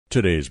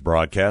Today's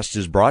broadcast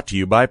is brought to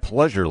you by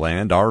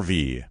Pleasureland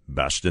RV,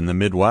 best in the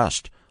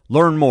Midwest.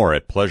 Learn more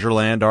at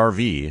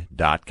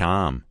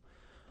pleasurelandrv.com.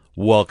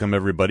 Welcome,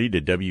 everybody,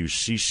 to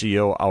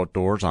WCCO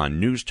Outdoors on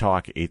News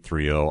Talk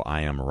 830.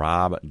 I am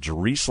Rob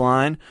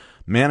Drieslein,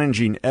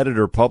 managing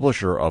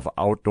editor-publisher of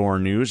Outdoor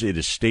News. It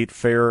is State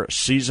Fair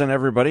season,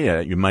 everybody.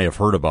 You may have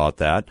heard about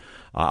that.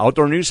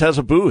 Outdoor News has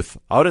a booth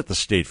out at the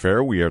State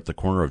Fair. We are at the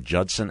corner of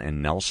Judson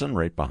and Nelson,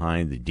 right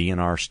behind the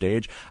DNR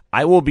stage.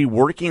 I will be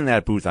working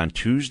that booth on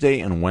Tuesday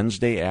and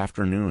Wednesday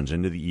afternoons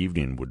into the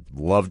evening. Would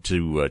love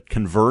to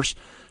converse,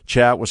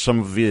 chat with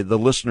some of the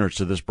listeners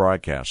to this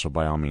broadcast. So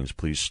by all means,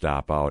 please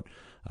stop out.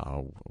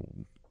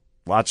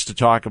 Lots to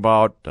talk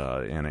about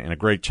and a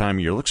great time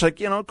of year. Looks like,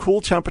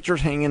 cool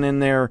temperatures hanging in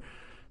there.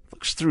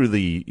 Looks through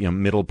the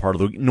middle part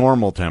of the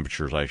normal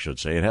temperatures, I should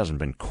say. It hasn't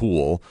been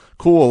cool.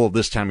 Cool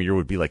this time of year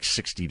would be like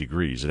 60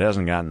 degrees. It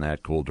hasn't gotten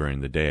that cool during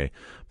the day,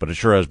 but it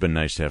sure has been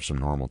nice to have some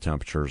normal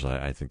temperatures.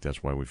 I think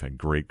that's why we've had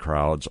great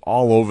crowds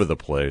all over the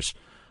place.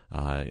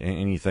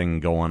 Anything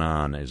going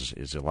on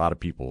is a lot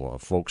of people,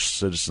 folks,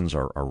 citizens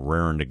are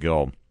raring to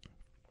go.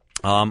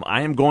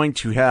 I am going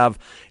to have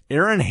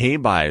Aaron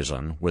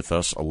Hebeisen with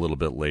us a little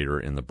bit later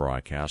in the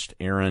broadcast.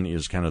 Aaron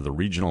is kind of the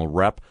regional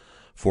rep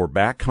for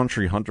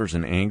Backcountry Hunters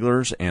and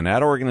Anglers, and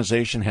that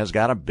organization has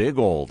got a big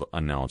old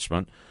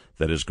announcement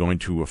that is going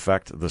to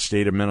affect the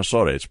state of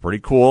Minnesota. It's pretty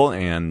cool,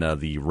 and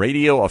the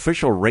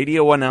official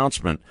radio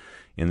announcement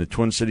in the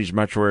Twin Cities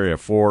metro area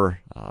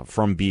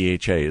from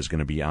BHA is going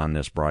to be on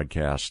this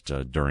broadcast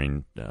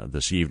during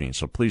this evening.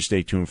 So please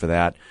stay tuned for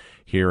that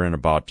here in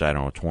about,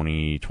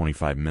 20,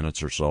 25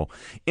 minutes or so.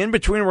 In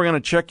between, we're going to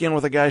check in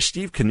with a guy,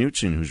 Steve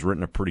Knutson, who's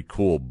written a pretty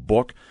cool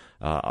book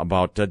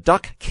about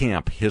duck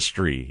camp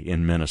history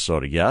in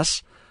Minnesota.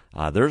 Yes,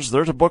 there's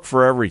a book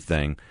for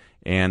everything.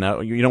 And,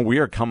 we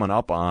are coming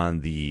up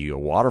on the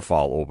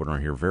waterfowl opener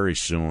here very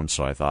soon.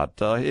 So I thought,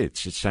 hey,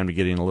 it's time to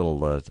get in a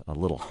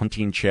little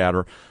hunting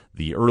chatter.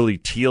 The early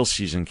teal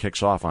season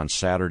kicks off on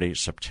Saturday,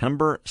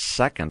 September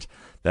 2nd.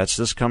 That's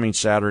this coming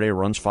Saturday,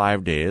 runs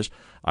 5 days.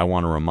 I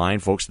want to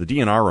remind folks, the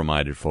DNR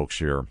reminded folks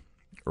here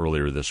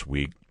earlier this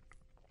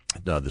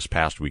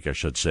past week, I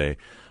should say,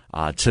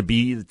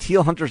 the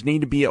teal hunters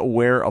need to be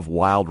aware of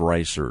wild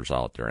ricers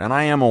out there. And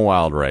I am a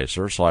wild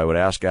ricer, so I would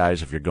ask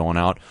guys, if you're going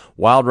out,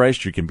 wild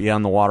rice, you can be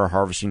on the water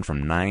harvesting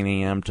from 9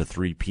 a.m. to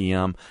 3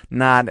 p.m.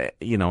 Not,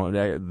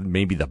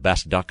 maybe the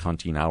best duck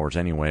hunting hours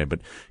anyway, but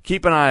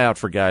keep an eye out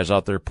for guys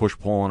out there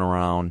push-pulling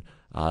around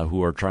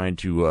who are trying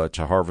to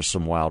harvest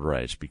some wild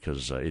rice,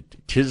 because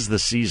tis the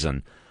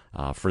season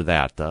for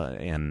that.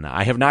 And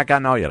I have not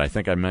gotten out yet. I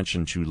think I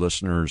mentioned to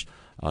listeners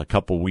a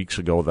couple weeks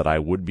ago that I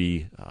would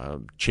be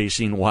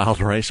chasing wild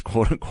rice,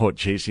 quote-unquote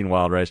chasing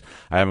wild rice.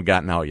 I haven't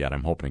gotten out yet.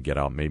 I'm hoping to get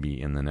out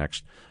maybe in the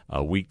next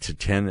week to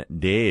 10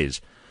 days.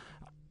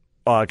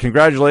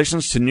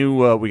 Congratulations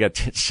to we got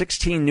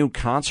 16 new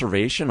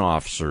conservation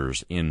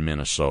officers in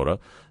Minnesota.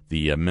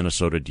 The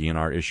Minnesota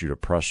DNR issued a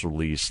press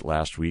release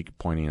last week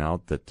pointing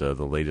out that the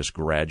latest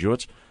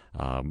graduates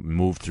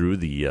moved through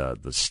the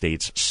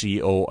state's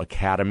CO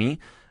Academy.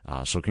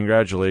 So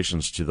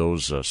congratulations to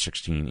those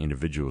 16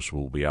 individuals who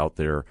will be out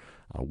there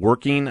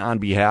working on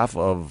behalf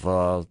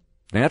of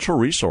natural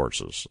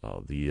resources,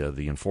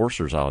 the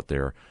enforcers out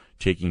there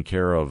taking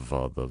care of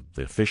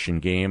the fish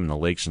and game and the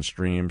lakes and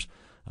streams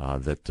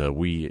that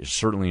we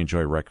certainly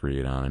enjoy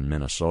recreating on in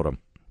Minnesota.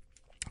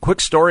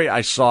 Quick story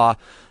I saw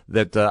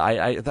that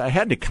I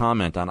had to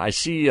comment on. I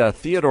see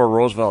Theodore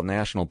Roosevelt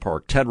National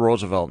Park, Ted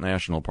Roosevelt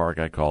National Park,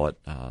 I call it.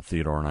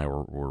 Theodore and I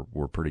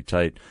were pretty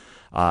tight.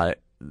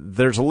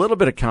 There's a little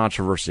bit of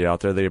controversy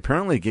out there. They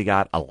apparently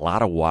got a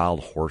lot of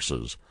wild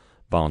horses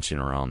bouncing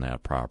around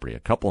that property. A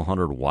couple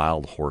hundred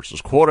wild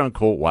horses,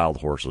 quote-unquote wild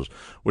horses,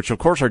 which of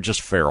course are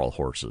just feral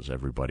horses,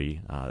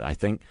 everybody. I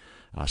think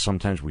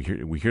sometimes we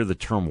hear the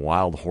term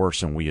wild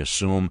horse and we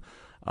assume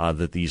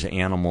that these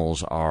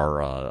animals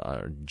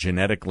are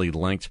genetically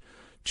linked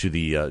to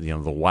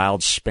the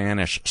wild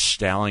Spanish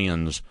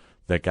stallions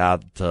that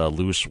got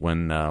loose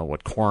when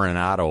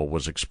Coronado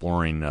was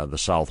exploring the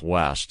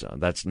Southwest.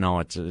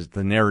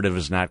 The narrative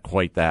is not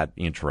quite that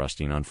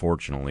interesting,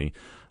 unfortunately.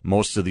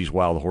 Most of these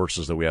wild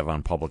horses that we have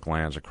on public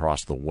lands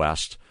across the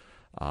West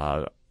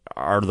are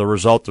the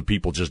result of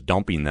people just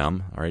dumping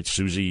them. All right,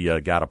 Susie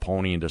got a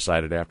pony and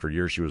decided after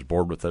years she was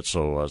bored with it,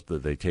 so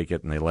they take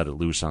it and they let it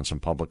loose on some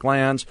public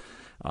lands,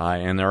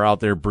 and they're out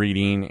there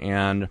breeding.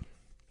 And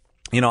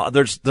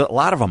there's a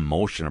lot of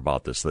emotion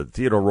about this. The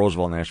Theodore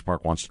Roosevelt National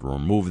Park wants to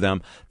remove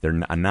them.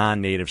 They're a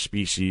non-native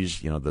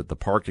species. The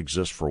park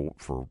exists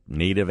for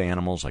native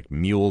animals like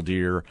mule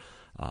deer,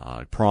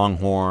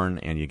 pronghorn,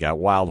 and you got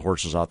wild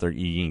horses out there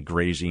eating,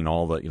 grazing,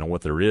 all the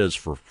what there is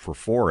for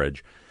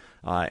forage.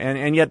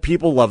 And yet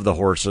people love the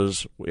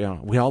horses. We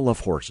all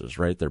love horses,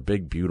 right? They're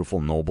big,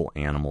 beautiful, noble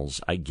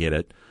animals. I get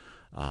it.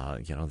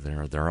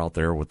 They're out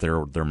there with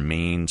their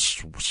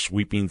manes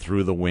sweeping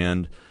through the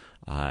wind.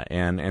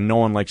 And no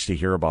one likes to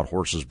hear about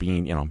horses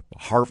being,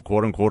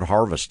 quote unquote,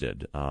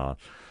 harvested.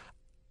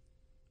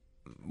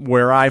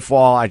 where I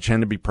fall, I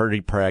tend to be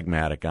pretty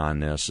pragmatic on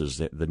this, is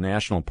that the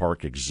national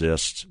park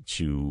exists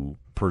to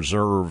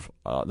preserve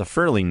the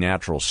fairly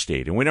natural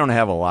state, and we don't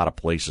have a lot of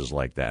places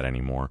like that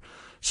anymore.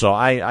 So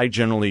I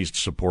generally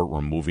support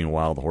removing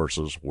wild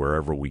horses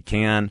wherever we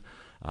can.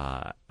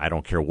 I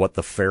don't care what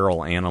the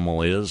feral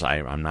animal is.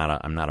 I'm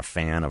not a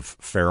fan of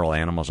feral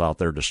animals out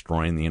there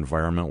destroying the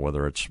environment,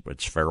 whether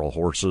it's feral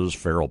horses,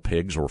 feral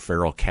pigs, or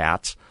feral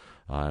cats.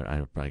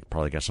 I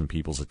probably got some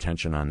people's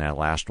attention on that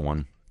last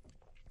one.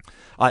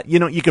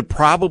 You could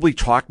probably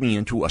talk me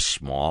into a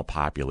small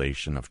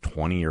population of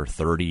 20 or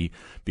 30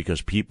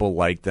 because people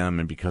like them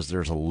and because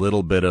there's a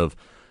little bit of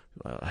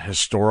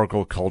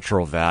historical,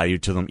 cultural value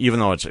to them, even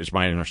though it's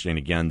my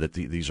understanding, again, that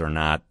these are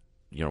not,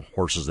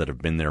 horses that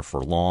have been there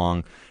for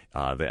long.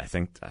 I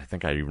think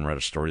I even read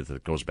a story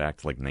that goes back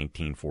to like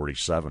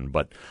 1947.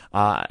 But,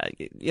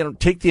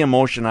 take the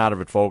emotion out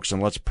of it, folks,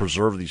 and let's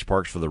preserve these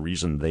parks for the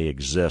reason they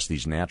exist,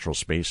 these natural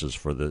spaces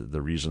for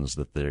the reasons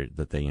that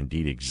they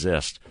indeed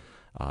exist.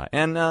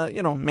 And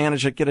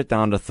manage it, get it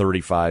down to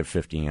 35,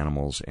 50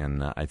 animals,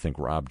 and I think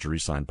Rob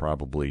Drieslein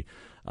probably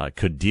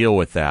could deal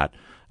with that.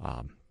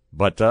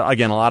 But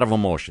again, a lot of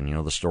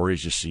emotion. The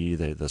stories you see,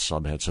 the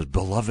subhead says,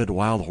 beloved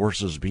wild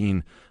horses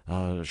being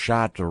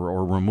shot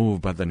or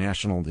removed by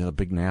the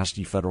big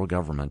nasty federal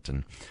government.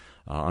 And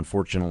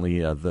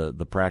unfortunately,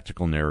 the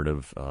practical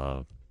narrative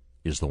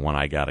is the one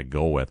I got to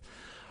go with.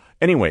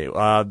 Anyway,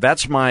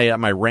 that's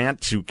my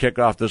rant to kick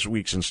off this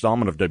week's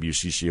installment of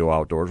WCCO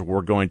Outdoors.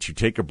 We're going to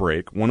take a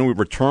break. When we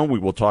return, we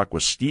will talk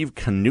with Steve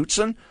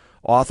Knutson,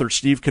 author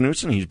Steve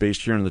Knutson. He's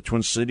based here in the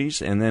Twin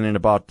Cities. And then in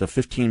about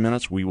 15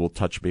 minutes, we will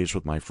touch base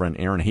with my friend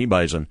Aaron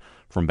Hebeisen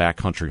from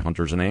Backcountry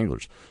Hunters and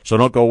Anglers. So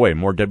don't go away.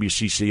 More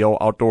WCCO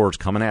Outdoors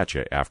coming at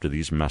you after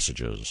these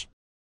messages.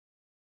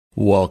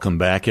 Welcome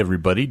back,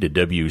 everybody, to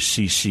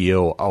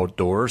WCCO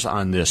Outdoors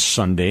on this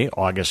Sunday,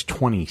 August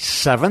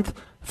 27th.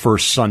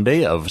 First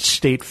Sunday of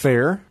State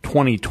Fair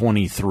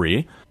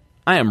 2023.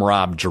 I am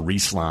Rob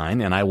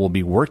Drieslein, and I will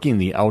be working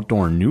the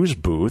outdoor news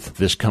booth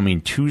this coming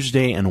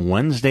Tuesday and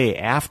Wednesday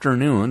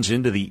afternoons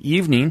into the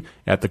evening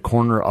at the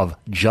corner of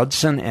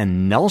Judson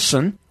and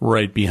Nelson,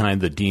 right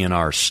behind the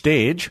DNR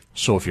stage.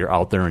 So if you're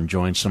out there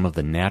enjoying some of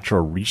the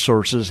natural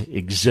resources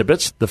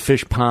exhibits, the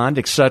fish pond,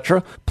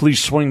 etc.,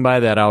 please swing by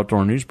that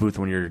outdoor news booth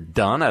when you're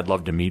done. I'd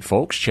love to meet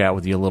folks, chat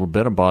with you a little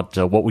bit about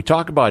what we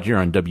talk about here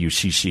on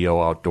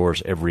WCCO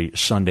Outdoors every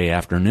Sunday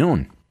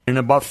afternoon. In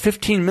about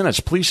 15 minutes,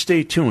 please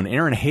stay tuned.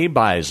 Aaron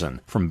Hebeisen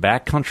from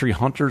Backcountry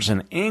Hunters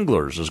and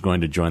Anglers is going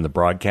to join the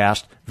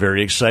broadcast.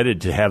 Very excited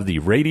to have the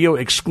radio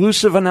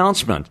exclusive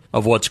announcement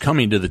of what's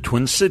coming to the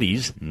Twin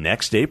Cities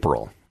next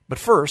April. But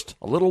first,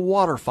 a little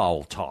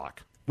waterfowl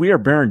talk. We are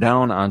bearing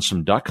down on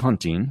some duck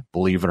hunting,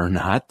 believe it or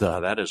not.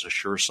 That is a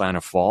sure sign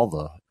of fall.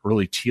 The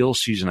early teal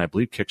season, I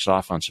believe, kicks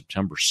off on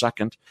September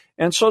 2nd.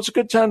 And so it's a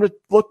good time to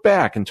look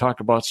back and talk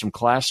about some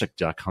classic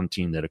duck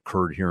hunting that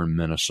occurred here in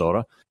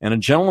Minnesota. And a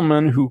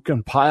gentleman who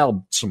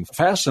compiled some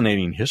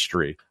fascinating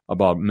history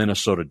about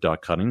Minnesota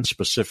duck hunting,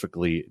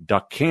 specifically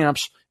duck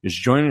camps, is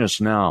joining us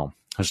now.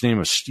 His name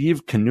is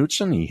Steve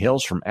Knutson. He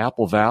hails from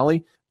Apple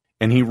Valley,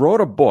 and he wrote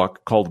a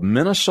book called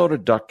Minnesota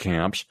Duck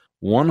Camps,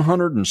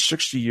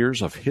 160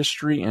 Years of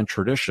History and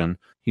Tradition.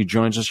 He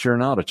joins us here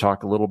now to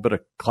talk a little bit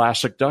of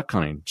classic duck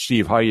hunting.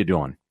 Steve, how you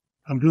doing?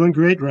 I'm doing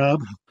great, Rob.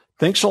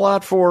 Thanks a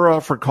lot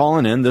for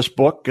calling in. This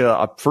book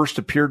first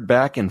appeared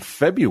back in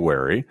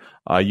February.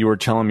 You were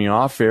telling me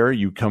off air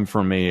you come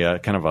from a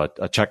kind of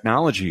a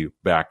technology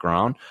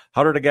background.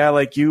 How did a guy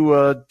like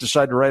you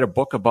decide to write a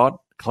book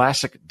about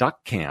classic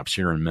duck camps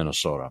here in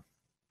Minnesota?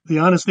 The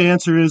honest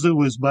answer is it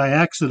was by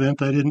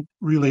accident. I didn't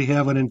really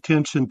have an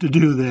intention to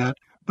do that.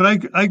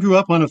 But I grew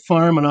up on a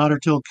farm in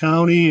Ottertail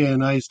County,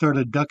 and I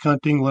started duck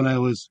hunting when I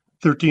was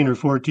 13 or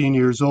 14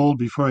 years old.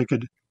 Before I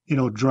could,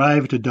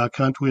 drive to duck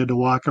hunt, we had to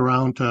walk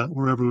around to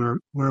where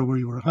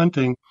we were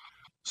hunting.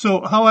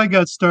 So how I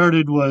got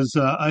started was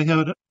I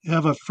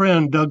have a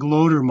friend, Doug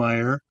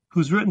Lodermeyer,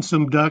 who's written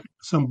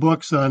some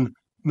books on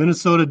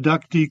Minnesota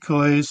duck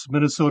decoys,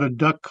 Minnesota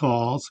duck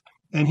calls,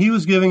 and he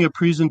was giving a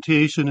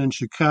presentation in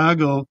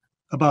Chicago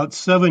about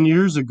 7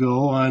 years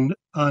ago on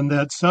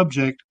that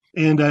subject.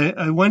 And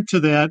I went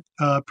to that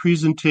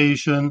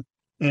presentation,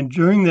 and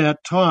during that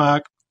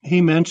talk,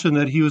 he mentioned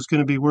that he was going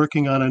to be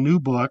working on a new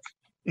book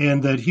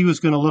and that he was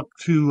going to look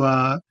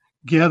to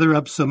gather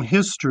up some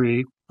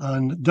history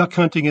on duck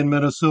hunting in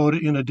Minnesota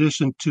in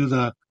addition to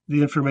the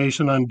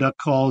information on duck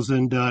calls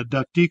and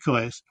duck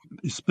decoys.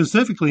 He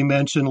specifically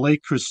mentioned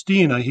Lake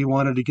Christina. He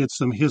wanted to get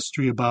some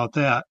history about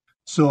that.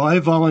 So I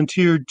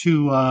volunteered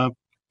to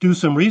do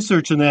some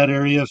research in that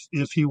area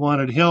if he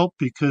wanted help,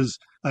 because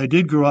I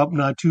did grow up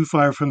not too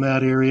far from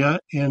that area,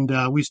 and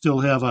we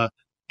still have a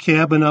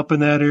cabin up in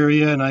that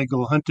area, and I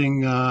go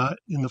hunting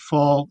in the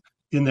fall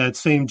in that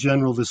same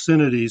general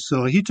vicinity.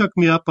 So he took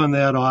me up on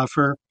that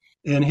offer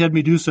and had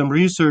me do some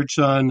research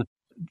on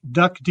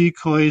duck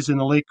decoys in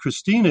the Lake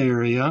Christina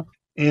area,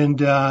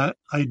 and I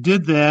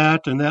did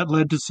that, and that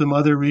led to some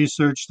other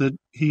research that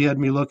he had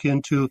me look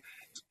into.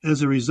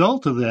 As a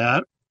result of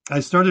that, I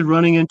started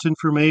running into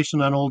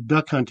information on old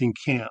duck hunting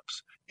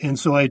camps. And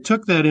so I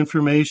took that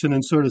information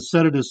and sort of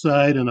set it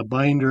aside in a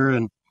binder.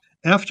 And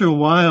after a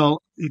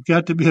while, it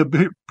got to be a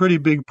pretty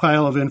big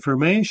pile of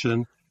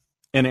information.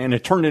 And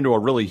it turned into a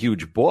really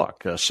huge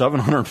book,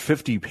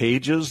 750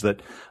 pages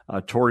that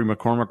Tori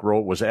McCormick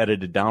wrote was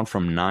edited down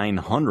from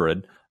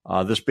 900.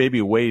 This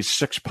baby weighs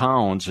 6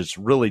 pounds. It's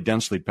really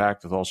densely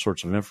packed with all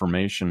sorts of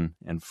information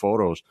and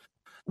photos.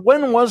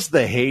 When was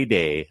the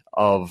heyday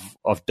of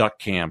duck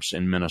camps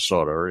in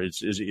Minnesota?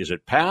 Is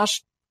it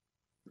past?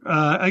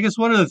 I guess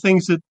one of the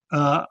things that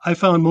I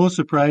found most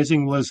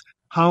surprising was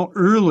how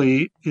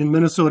early in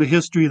Minnesota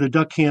history the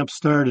duck camp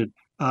started.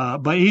 By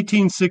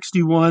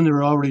 1861, there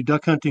were already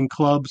duck hunting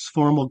clubs,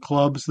 formal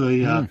clubs,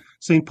 the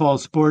St. Paul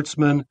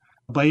Sportsmen.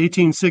 By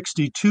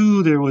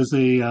 1862, there was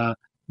a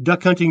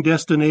duck hunting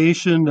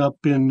destination up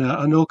in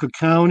Anoka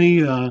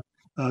County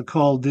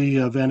called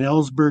the Van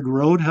Ellsburg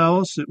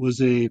Roadhouse. It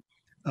was a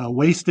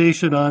way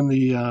station on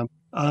the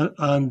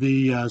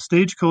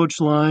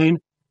stagecoach line.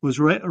 It was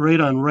right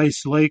on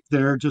Rice Lake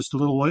there, just a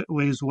little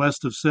ways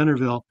west of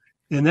Centerville.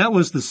 And that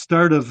was the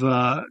start of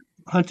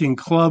hunting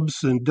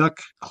clubs and duck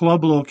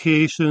club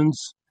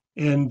locations.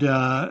 And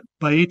by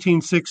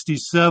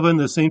 1867,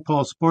 the St.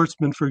 Paul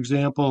Sportsmen, for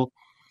example,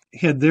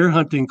 had their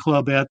hunting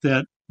club at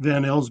that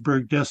Van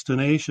Ellsburg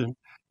destination.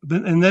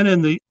 And then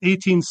in the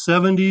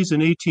 1870s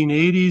and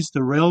 1880s,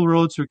 the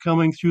railroads were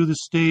coming through the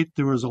state.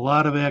 There was a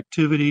lot of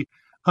activity.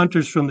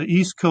 Hunters from the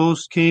East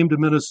Coast came to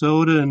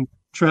Minnesota and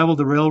traveled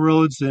the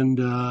railroads. And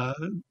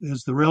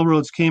as the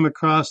railroads came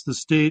across the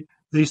state,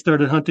 they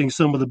started hunting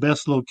some of the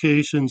best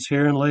locations,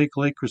 Heron Lake,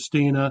 Lake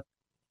Christina.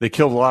 They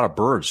killed a lot of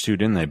birds, too,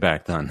 didn't they,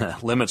 back then? The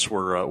limits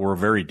were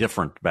very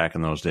different back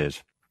in those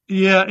days.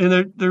 Yeah,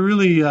 and they're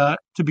really,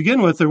 to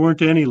begin with, there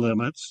weren't any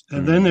limits.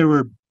 And then there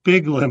were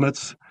big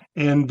limits.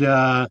 And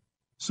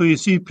so you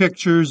see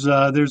pictures.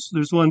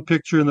 There's one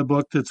picture in the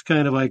book that's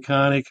kind of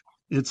iconic.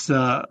 It's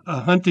a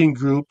hunting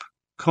group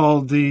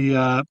called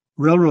the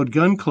Railroad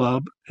Gun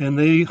Club, and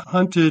they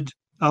hunted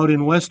out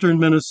in western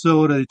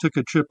Minnesota. They took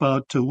a trip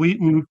out to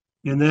Wheaton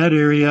in that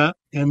area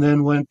and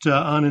then went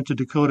on into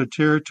Dakota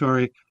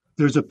Territory.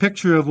 There's a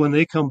picture of when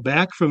they come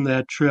back from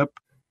that trip.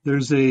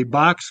 There's a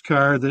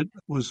boxcar that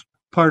was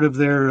part of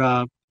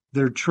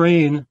their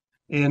train,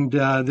 and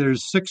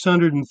there's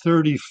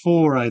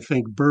 634, I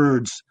think,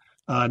 birds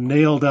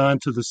nailed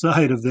onto the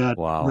side of that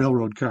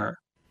railroad car.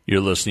 You're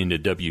listening to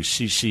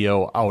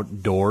WCCO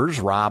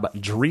Outdoors. Rob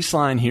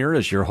Drieslein here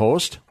as your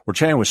host. We're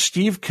chatting with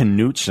Steve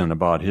Knutson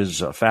about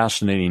his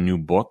fascinating new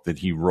book that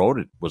he wrote.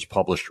 It was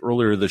published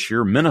earlier this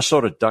year,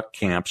 Minnesota Duck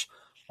Camps,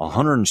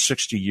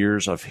 160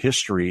 Years of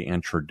History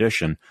and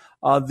Tradition.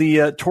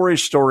 The Tory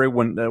story,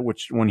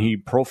 when he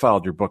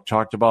profiled your book,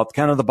 talked about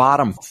kind of the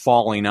bottom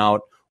falling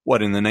out,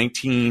 in the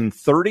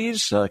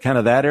 1930s, kind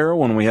of that era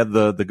when we had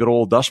the good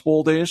old Dust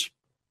Bowl days?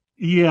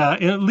 Yeah,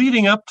 and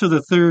leading up to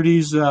the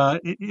 30s,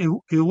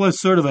 it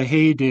was sort of a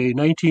heyday.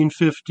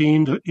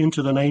 1915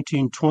 into the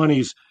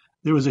 1920s,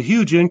 there was a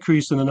huge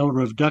increase in the number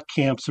of duck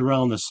camps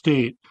around the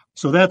state.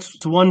 So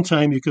that's one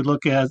time you could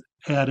look at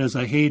as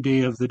a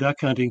heyday of the duck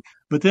hunting.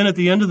 But then at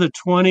the end of the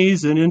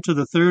 20s and into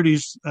the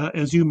 30s,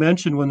 as you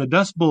mentioned, when the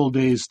Dust Bowl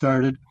days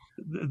started,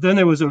 then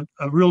there was a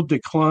real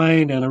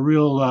decline and a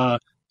real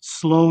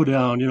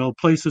slowdown.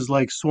 Places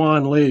like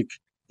Swan Lake,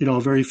 a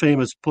very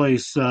famous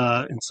place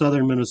in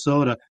southern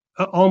Minnesota,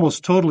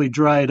 almost totally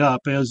dried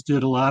up, as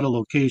did a lot of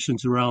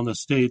locations around the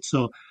state.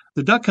 So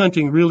the duck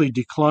hunting really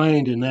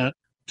declined in that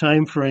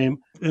time frame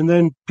and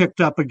then picked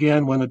up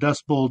again when the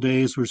Dust Bowl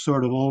days were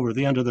sort of over,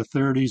 the end of the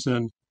 30s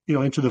and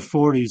into the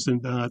 40s,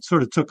 and it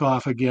sort of took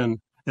off again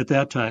at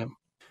that time.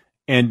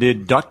 And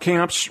did duck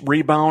camps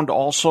rebound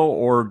also,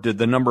 or did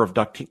the number of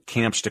duck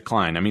camps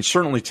decline? I mean,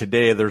 certainly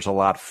today there's a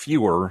lot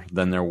fewer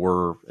than there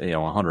were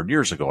 100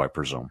 years ago, I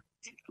presume.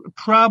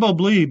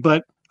 Probably,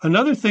 but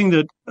another thing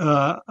that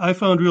I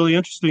found really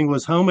interesting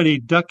was how many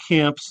duck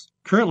camps,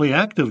 currently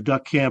active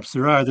duck camps,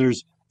 there are.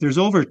 There's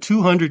over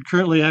 200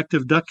 currently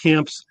active duck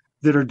camps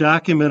that are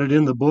documented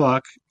in the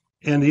book.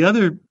 And the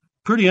other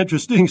pretty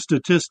interesting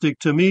statistic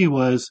to me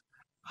was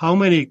how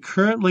many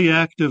currently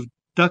active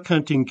duck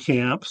hunting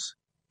camps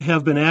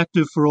have been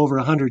active for over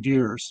 100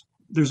 years.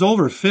 There's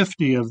over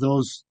 50 of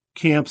those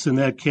camps in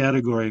that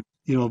category,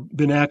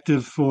 been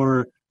active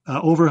for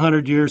over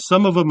 100 years.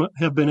 Some of them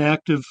have been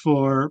active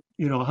for,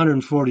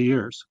 140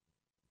 years.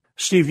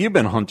 Steve, you've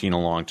been hunting a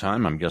long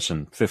time. I'm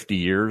guessing 50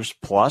 years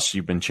plus.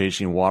 You've been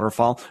chasing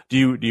waterfowl.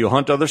 Do you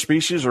hunt other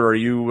species, or are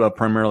you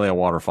primarily a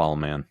waterfowl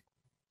man?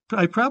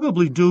 I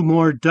probably do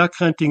more duck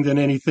hunting than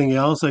anything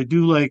else. I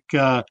do like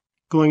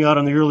going out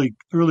on the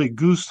early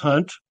goose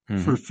hunt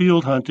for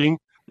field hunting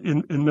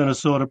in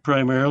Minnesota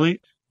primarily,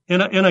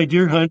 and I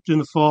deer hunt in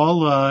the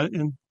fall.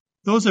 And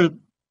those are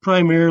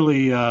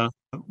primarily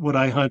what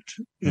I hunt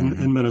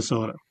in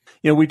Minnesota.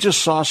 We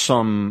just saw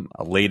some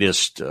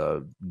latest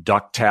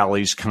duck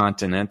tallies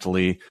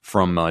continentally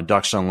from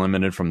Ducks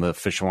Unlimited from the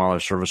Fish and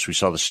Wildlife Service. We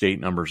saw the state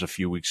numbers a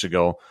few weeks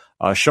ago,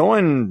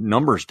 showing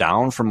numbers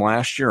down from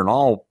last year and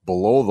all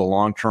below the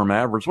long-term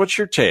average. What's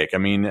your take? I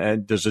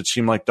mean, does it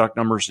seem like duck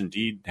numbers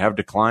indeed have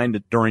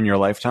declined during your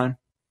lifetime?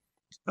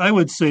 I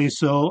would say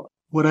so.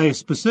 What I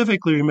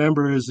specifically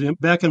remember is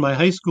back in my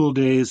high school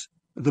days,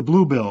 the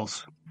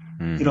bluebills.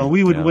 Mm-hmm.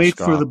 We would wait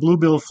for the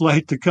bluebill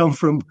flight to come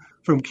from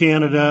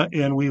Canada,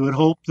 and we would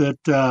hope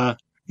that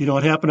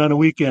it happened on a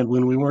weekend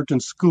when we weren't in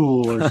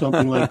school or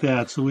something like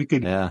that, so we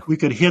could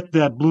hit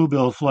that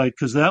bluebill flight,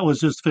 because that was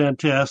just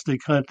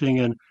fantastic hunting.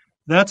 And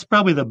that's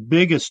probably the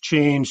biggest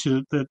change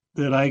that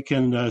I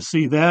can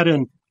see. That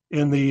and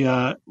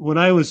the when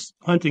I was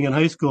hunting in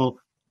high school,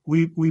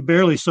 we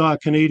barely saw a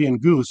Canadian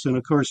goose, and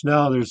of course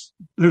now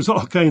there's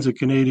all kinds of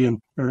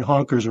Canadian or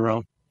honkers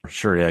around.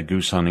 Sure, yeah,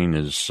 goose hunting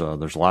is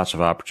there's lots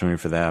of opportunity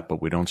for that,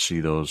 but we don't see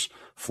those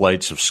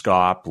flights of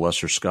scaup,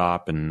 lesser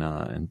scaup,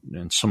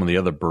 and some of the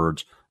other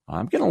birds.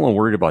 I'm getting a little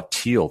worried about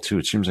teal too.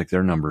 It seems like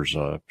their numbers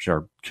are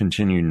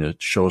continuing to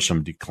show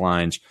some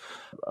declines.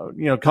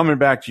 Coming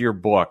back to your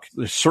book,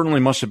 there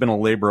certainly must have been a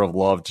labor of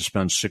love to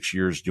spend 6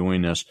 years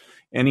doing this.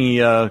 Any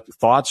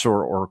thoughts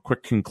or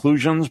quick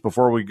conclusions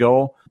before we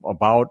go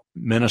about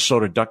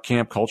Minnesota duck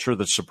camp culture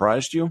that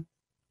surprised you?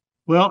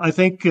 Well, I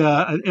think,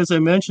 as I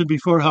mentioned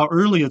before, how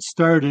early it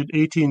started,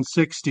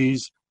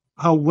 1860s,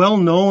 how well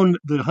known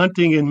the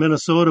hunting in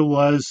Minnesota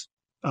was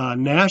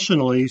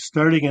nationally,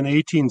 starting in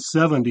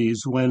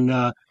 1870s,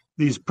 when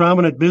these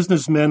prominent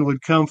businessmen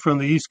would come from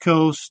the East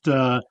Coast,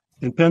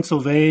 in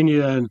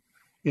Pennsylvania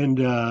and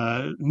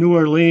New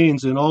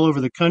Orleans and all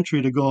over the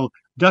country to go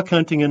duck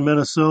hunting in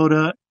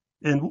Minnesota.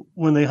 And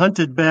when they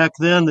hunted back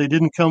then, they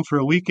didn't come for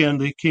a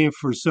weekend. They came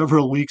for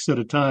several weeks at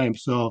a time.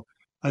 So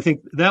I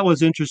think that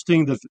was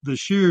interesting, the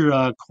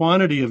sheer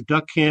quantity of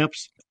duck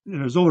camps.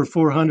 There's over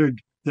 400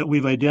 that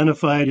we've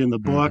identified in the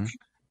book.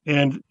 Mm-hmm.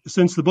 And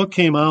since the book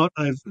came out,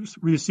 I've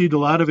received a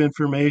lot of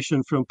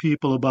information from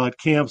people about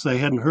camps I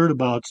hadn't heard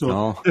about.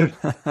 So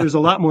there's a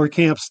lot more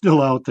camps still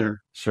out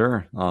there.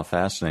 Sure. Oh,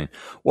 fascinating.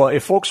 Well,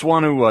 if folks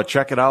want to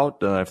check it out,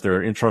 if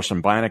they're interested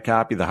in buying a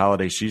copy, the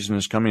holiday season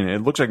is coming.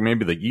 It looks like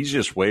maybe the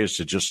easiest way is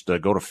to just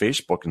go to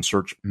Facebook and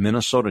search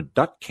Minnesota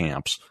Duck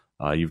Camps.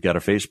 You've got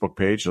a Facebook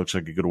page. Looks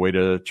like a good way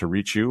to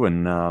reach you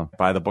and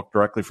buy the book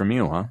directly from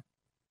you, huh?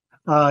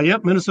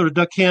 Yep, Minnesota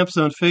Duck Camps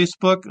on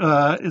Facebook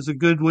is a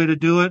good way to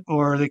do it,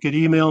 or they could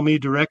email me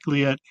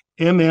directly at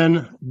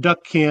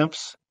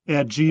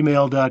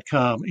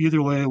mnduckcamps@gmail.com.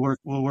 Either way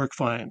will work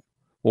fine.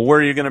 Well, where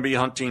are you going to be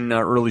hunting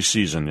early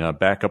season?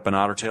 Back up in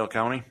Otter Tail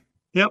County?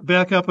 Yep,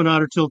 back up in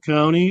Otter Tail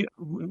County.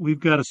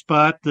 We've got a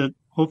spot that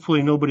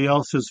hopefully nobody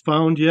else has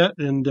found yet,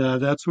 and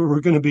that's where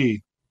we're going to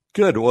be.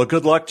 Good. Well,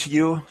 good luck to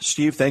you,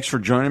 Steve. Thanks for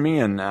joining me,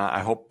 and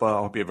I hope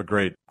you have a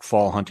great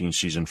fall hunting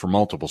season for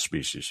multiple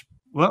species.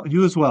 Well,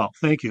 you as well.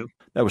 Thank you.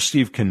 That was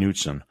Steve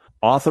Knutson,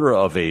 author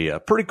of a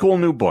pretty cool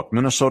new book,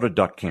 Minnesota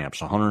Duck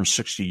Camps,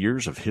 160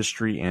 Years of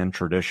History and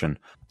Tradition.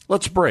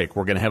 Let's break.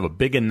 We're going to have a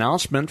big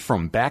announcement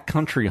from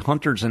Backcountry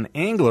Hunters and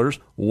Anglers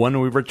when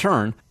we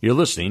return. You're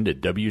listening to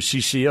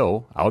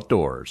WCCO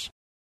Outdoors.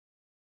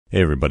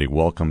 Hey, everybody.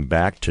 Welcome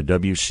back to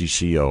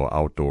WCCO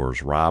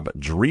Outdoors. Rob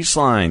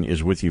Drieslein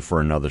is with you for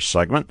another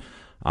segment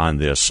on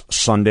this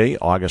Sunday,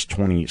 August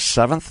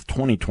 27th,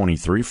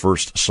 2023,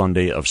 first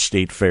Sunday of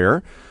State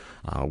Fair.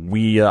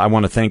 I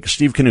want to thank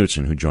Steve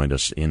Knutson, who joined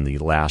us in the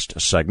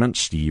last segment.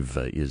 Steve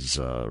is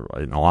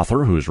an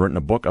author who has written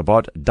a book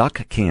about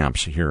duck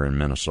camps here in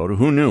Minnesota.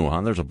 Who knew,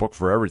 huh? There's a book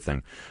for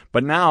everything.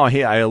 But now,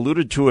 hey, I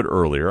alluded to it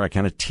earlier. I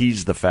kind of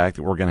teased the fact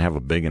that we're going to have a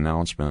big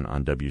announcement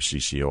on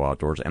WCCO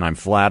Outdoors, and I'm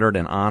flattered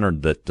and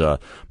honored that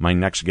my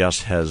next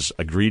guest has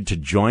agreed to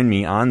join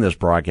me on this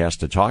broadcast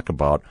to talk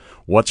about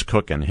what's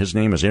cooking. His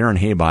name is Aaron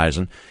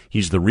Hebeisen.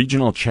 He's the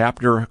regional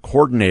chapter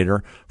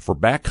coordinator for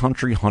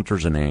Backcountry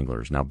Hunters and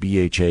Anglers. Now,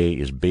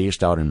 BHA is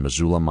based out in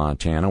Missoula,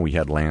 Montana. We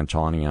had Lan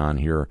Tawney on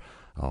here,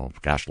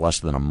 less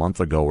than a month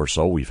ago or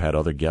so. We've had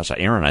other guests.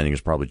 Aaron, I think,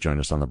 has probably joined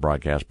us on the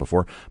broadcast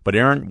before. But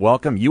Aaron,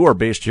 welcome. You are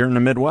based here in the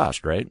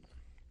Midwest, right?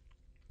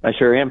 I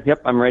sure am.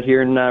 Yep, I'm right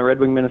here in Red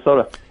Wing,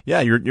 Minnesota. Yeah,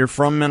 you're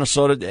from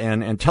Minnesota.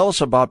 And tell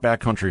us about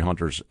Backcountry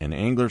Hunters and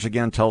Anglers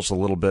again. Tell us a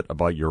little bit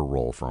about your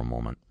role for a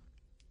moment.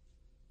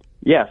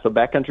 Yeah, so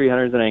Backcountry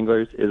Hunters and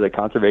Anglers is a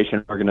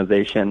conservation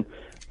organization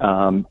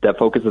that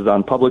focuses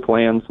on public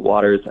lands,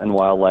 waters, and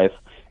wildlife,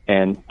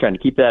 and trying to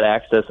keep that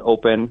access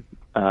open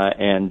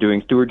and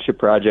doing stewardship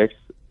projects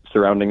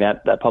surrounding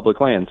that public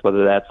lands,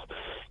 whether that's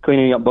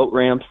cleaning up boat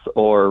ramps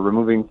or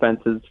removing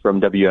fences from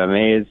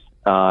WMAs,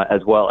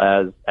 as well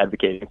as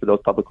advocating for those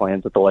public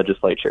lands with the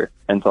legislature.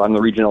 And so I'm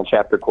the regional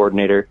chapter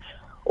coordinator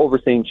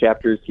overseeing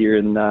chapters here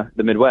in the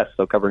Midwest,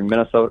 so covering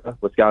Minnesota,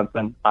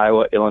 Wisconsin,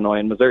 Iowa, Illinois,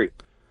 and Missouri.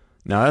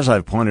 Now, as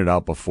I've pointed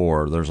out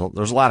before, there's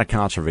a lot of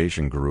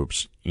conservation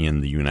groups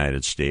in the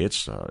United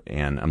States,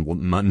 and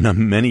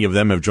many of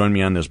them have joined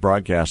me on this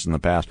broadcast in the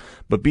past.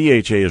 But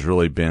BHA has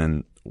really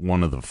been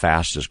one of the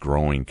fastest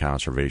growing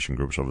conservation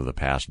groups over the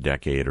past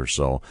decade or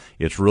so.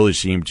 It's really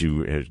seemed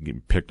to have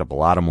picked up a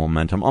lot of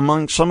momentum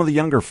among some of the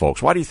younger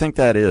folks. Why do you think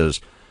that is,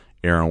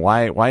 Aaron?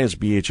 Why has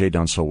BHA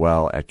done so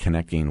well at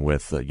connecting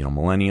with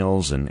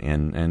millennials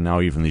and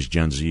now even these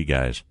Gen Z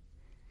guys?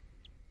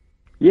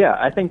 Yeah,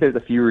 I think there's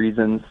a few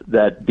reasons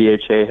that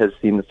BHA has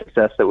seen the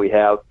success that we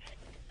have.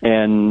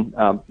 And,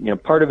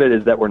 part of it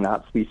is that we're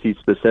not species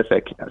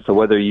specific. So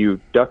whether you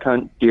duck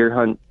hunt, deer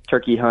hunt,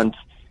 turkey hunt,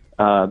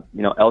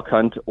 elk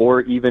hunt,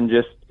 or even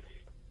just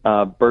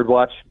bird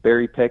watch,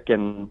 berry pick,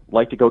 and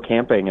like to go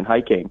camping and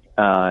hiking,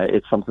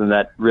 it's something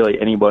that really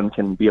anyone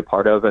can be a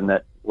part of, and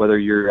that whether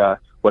you're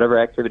whatever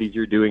activities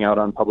you're doing out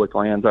on public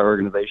lands, our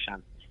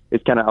organization is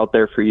kind of out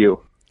there for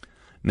you.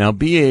 Now,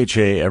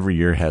 BHA every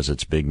year has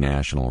its big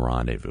national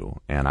rendezvous,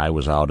 and I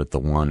was out at the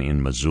one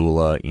in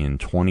Missoula in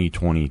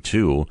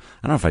 2022.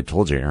 I don't know if I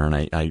told you,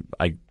 Aaron, I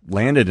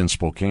landed in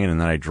Spokane,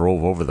 and then I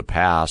drove over the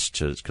pass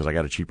because I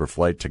got a cheaper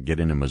flight to get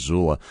into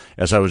Missoula.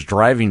 As I was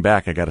driving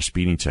back, I got a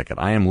speeding ticket.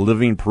 I am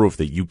living proof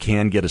that you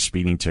can get a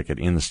speeding ticket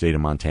in the state of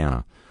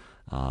Montana.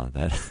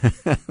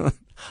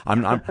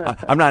 I'm not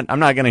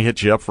going to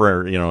hit you up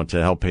for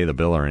to help pay the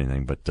bill or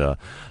anything, but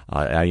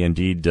I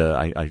indeed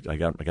I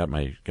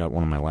got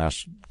one of my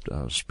last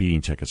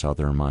speeding tickets out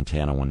there in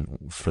Montana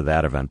for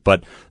that event.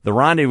 But the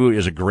rendezvous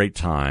is a great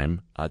time.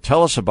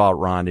 Tell us about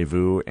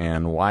Rendezvous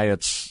and why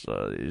it's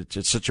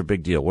such a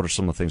big deal. What are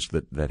some of the things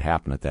that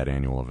happen at that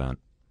annual event?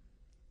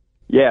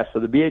 Yeah, so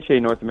the BHA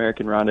North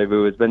American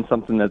Rendezvous has been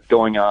something that's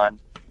going on.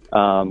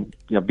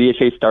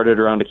 BHA started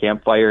around a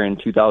campfire in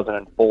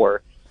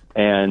 2004.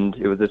 And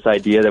it was this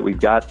idea that we've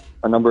got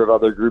a number of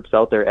other groups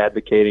out there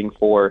advocating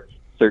for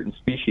certain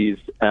species,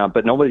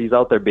 but nobody's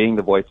out there being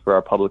the voice for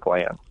our public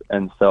lands.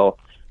 And so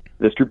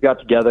this group got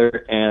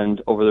together, and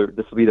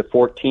this will be the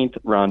 14th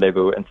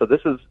rendezvous. And so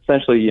this is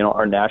essentially,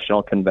 our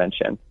national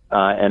convention.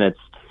 And it's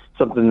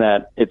something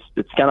that it's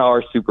kind of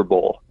our Super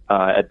Bowl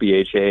at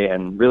BHA.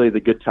 And really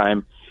the good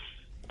time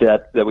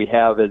that we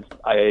have is,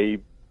 I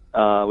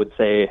would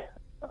say,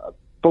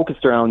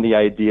 focused around the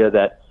idea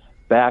that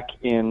back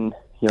in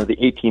the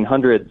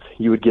 1800s,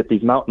 you would get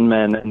these mountain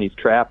men and these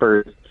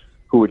trappers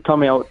who would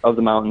come out of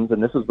the mountains,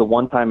 and this was the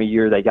one time a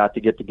year they got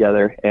to get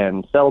together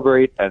and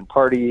celebrate and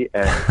party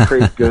and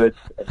trade goods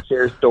and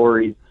share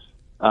stories,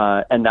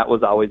 and that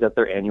was always at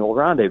their annual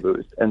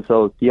rendezvous. And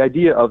so the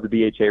idea of the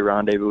BHA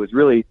rendezvous is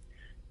really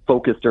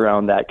focused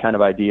around that kind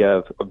of idea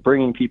of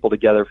bringing people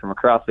together from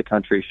across the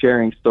country,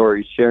 sharing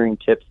stories, sharing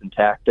tips and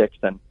tactics,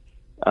 and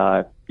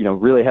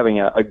really having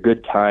a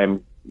good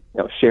time,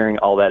 sharing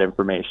all that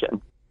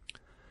information.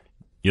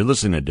 You're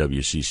listening to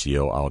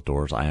WCCO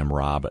Outdoors. I am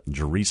Rob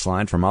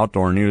Drieslein from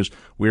Outdoor News.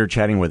 We are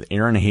chatting with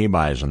Aaron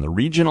Hebeisen, the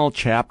Regional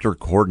Chapter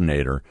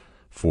Coordinator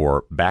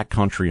for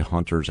Backcountry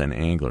Hunters and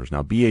Anglers.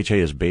 Now, BHA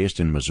is based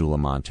in Missoula,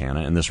 Montana,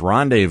 and this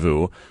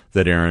rendezvous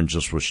that Aaron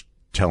just was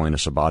telling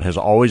us about has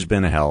always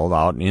been held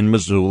out in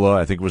Missoula.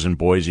 I think it was in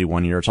Boise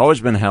one year. It's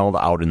always been held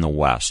out in the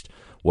West.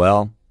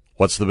 Well,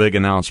 what's the big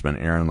announcement,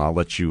 Aaron? I'll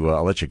let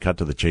you cut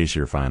to the chase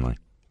here finally.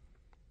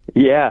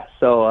 Yeah,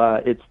 so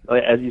it's,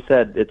 as you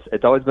said,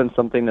 it's always been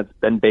something that's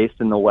been based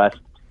in the West,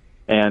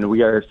 and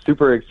we are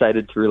super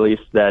excited to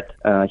release that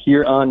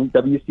here on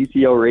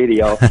WCCO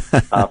Radio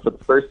for the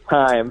first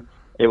time.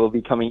 It will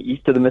be coming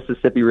east of the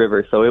Mississippi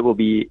River, so it will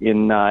be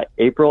in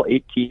April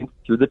 18th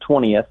through the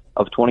 20th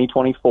of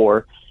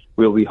 2024.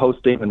 We will be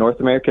hosting the North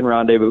American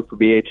Rendezvous for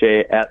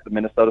BHA at the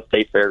Minnesota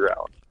State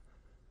Fairgrounds.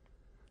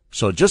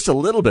 So just a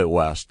little bit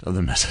west of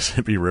the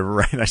Mississippi River,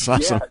 right? I saw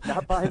some. Yeah,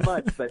 not by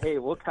much, but hey,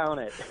 we'll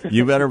count it.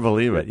 You better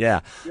believe it.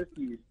 Yeah.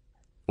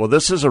 Well,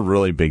 this is a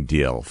really big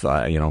deal.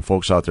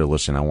 Folks out there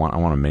listening, I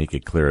want to make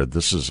it clear.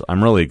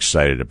 I'm really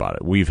excited about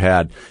it. We've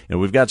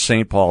got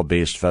St.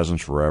 Paul-based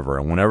Pheasants Forever,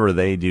 and whenever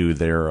they do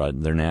their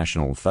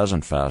National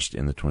Pheasant Fest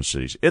in the Twin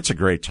Cities, it's a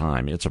great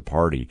time. It's a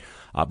party.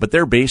 But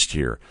they're based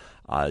here.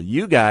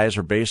 You guys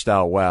are based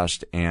out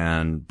west,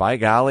 and by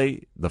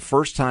golly, the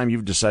first time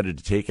you've decided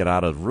to take it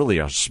out of really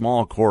a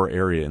small core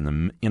area in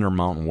the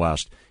Intermountain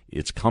West,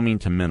 it's coming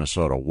to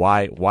Minnesota.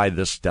 Why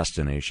this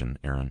destination,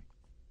 Aaron?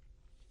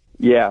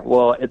 Yeah,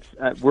 well,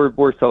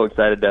 we're so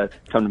excited to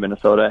come to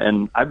Minnesota,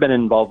 and I've been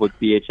involved with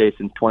BHA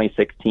since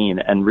 2016,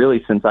 and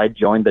really since I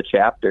joined the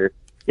chapter,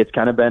 it's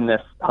kind of been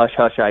this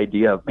hush-hush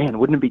idea of, man,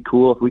 wouldn't it be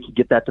cool if we could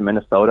get that to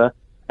Minnesota?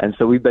 And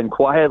so we've been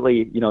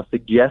quietly,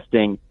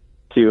 suggesting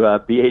to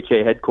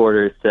BHA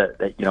headquarters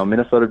that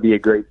Minnesota would be a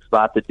great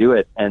spot to do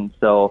it. And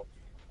so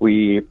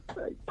we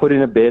put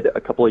in a bid a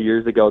couple of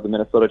years ago. The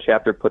Minnesota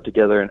chapter put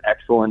together an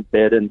excellent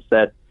bid and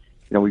said,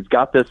 we've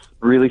got this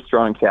really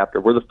strong chapter.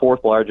 We're the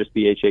fourth largest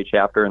BHA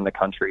chapter in the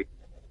country.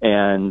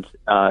 And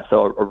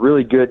so a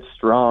really good,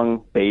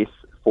 strong base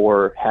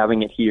for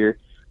having it here.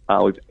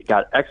 We've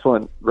got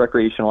excellent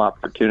recreational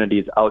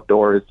opportunities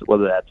outdoors,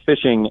 whether that's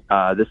fishing.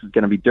 This is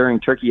going to be during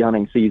turkey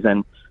hunting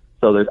season.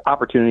 So there's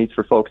opportunities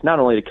for folks not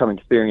only to come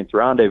experience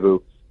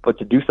Rendezvous, but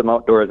to do some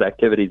outdoors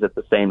activities at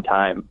the same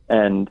time.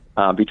 And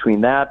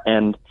between that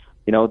and,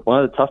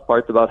 one of the tough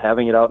parts about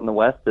having it out in the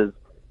West is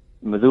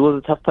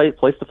Missoula's a tough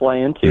place to fly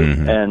into,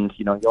 and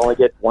you only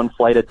get one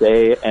flight a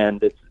day,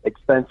 and it's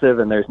expensive,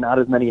 and there's not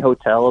as many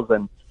hotels,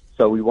 and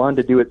so we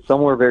wanted to do it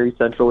somewhere very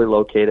centrally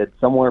located,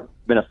 somewhere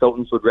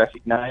Minnesotans would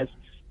recognize,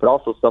 but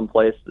also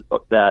someplace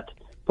that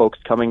folks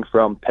coming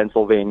from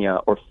Pennsylvania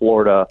or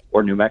Florida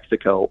or New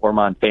Mexico or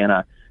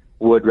Montana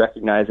would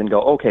recognize and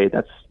go, okay,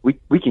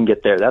 we can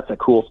get there. That's a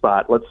cool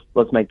spot.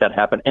 Let's make that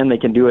happen, and they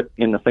can do it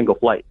in a single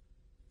flight.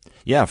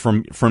 Yeah,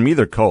 from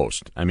either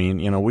coast. I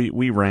mean,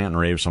 we rant and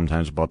rave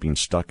sometimes about being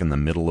stuck in the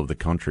middle of the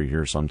country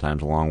here,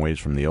 sometimes a long ways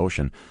from the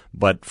ocean.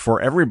 But for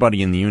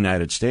everybody in the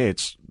United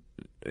States,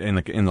 in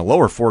the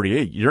lower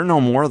 48, you're no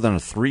more than a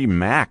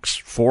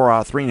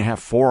 3.5,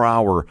 4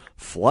 hour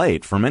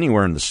flight from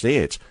anywhere in the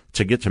States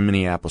to get to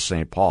Minneapolis,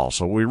 St. Paul.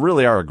 So we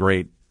really are a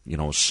great,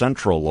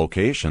 central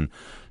location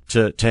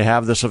to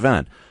have this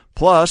event.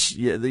 Plus,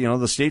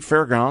 the state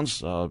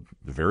fairgrounds,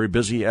 very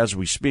busy as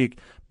we speak,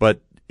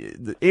 but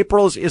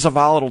April is a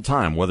volatile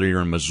time. Whether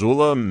you're in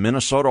Missoula,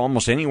 Minnesota,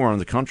 almost anywhere in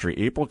the country,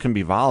 April can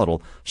be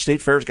volatile.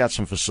 State Fair's got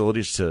some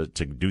facilities to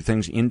do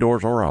things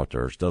indoors or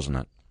outdoors, doesn't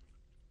it?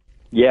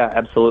 Yeah,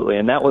 absolutely.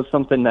 And that was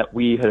something that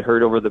we had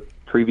heard over the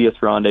previous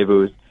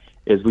rendezvous,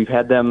 is we've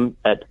had them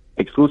at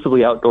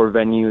exclusively outdoor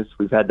venues,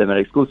 we've had them at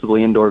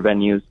exclusively indoor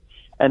venues,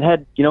 and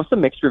had,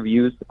 some mixed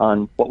reviews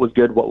on what was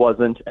good, what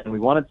wasn't, and we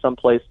wanted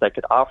someplace that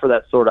could offer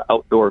that sort of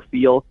outdoor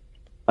feel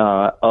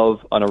of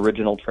an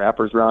original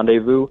Trappers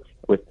Rendezvous,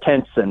 with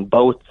tents and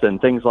boats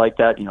and things like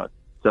that,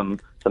 some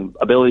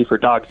ability for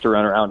dogs to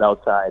run around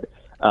outside,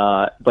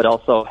 but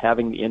also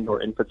having the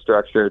indoor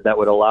infrastructure that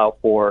would allow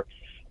for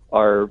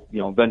our,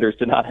 vendors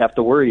to not have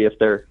to worry if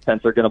their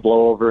tents are going to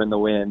blow over in the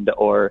wind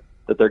or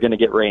that they're going to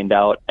get rained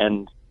out.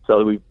 And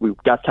so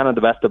we've got kind of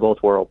the best of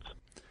both worlds.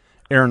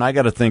 Aaron, I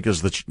got to think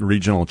as the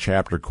regional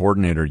chapter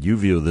coordinator, you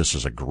view this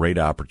as a great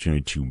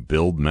opportunity to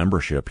build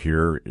membership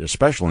here,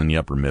 especially in the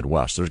upper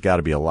Midwest. There's got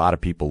to be a lot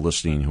of people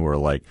listening who are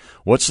like,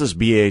 what's this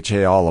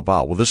BHA all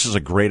about? Well, this is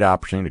a great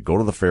opportunity to go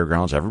to the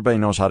fairgrounds. Everybody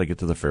knows how to get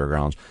to the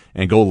fairgrounds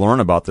and go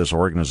learn about this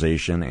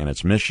organization and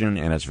its mission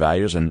and its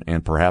values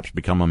and perhaps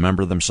become a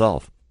member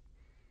themselves.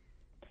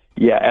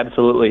 Yeah,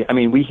 absolutely. I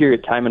mean, we hear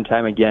it time and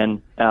time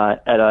again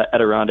at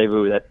a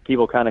rendezvous that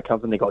people kind of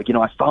come and they go,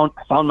 I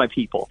found my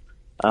people.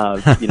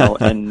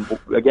 And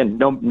again,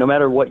 no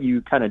matter what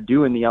you kind of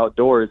do in the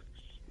outdoors,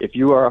 if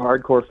you are a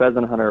hardcore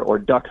pheasant hunter or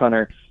duck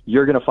hunter,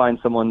 you're going to find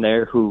someone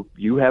there who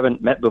you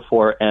haven't met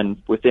before,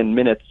 and within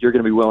minutes, you're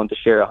going to be willing to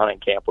share a hunting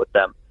camp with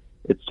them.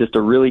 It's just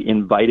a really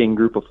inviting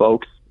group of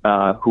folks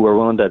who are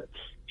willing to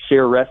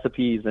share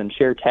recipes and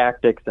share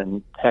tactics,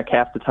 and heck,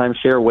 half the time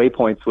share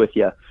waypoints with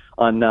you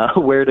on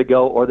where to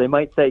go, or they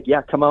might say,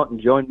 yeah, come out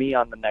and join me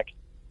on the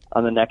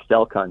next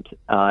elk hunt.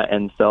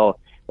 And so,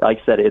 like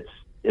I said,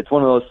 it's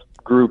one of those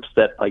groups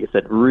that, like I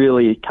said,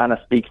 really kind of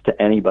speaks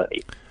to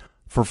anybody.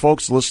 For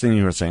folks listening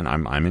who are saying,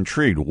 I'm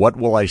intrigued, what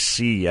will I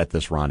see at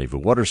this rendezvous?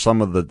 What are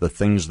some of the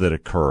things that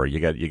occur?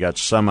 You got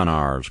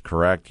seminars,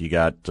 correct? You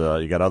got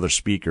other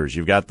speakers.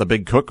 You've got the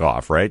big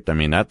cook-off, right? I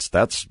mean, that's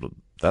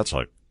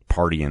a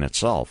party in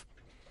itself.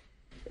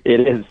 It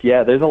is,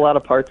 yeah. There's a lot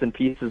of parts and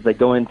pieces that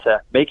go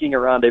into making a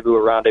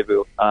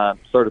rendezvous,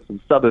 sort of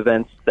some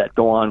sub-events that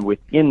go on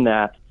within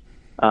that.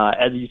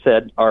 As you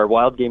said, our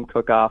wild game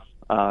cook-off,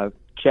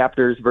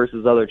 chapters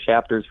versus other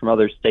chapters from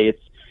other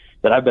states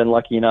that I've been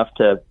lucky enough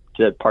to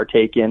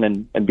partake in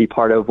and be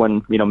part of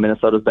when,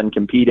 Minnesota's been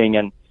competing.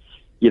 And,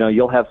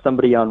 you'll have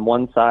somebody on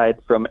one side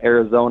from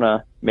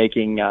Arizona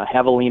making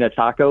javelina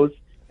tacos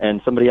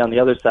and somebody on the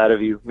other side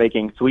of you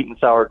making sweet and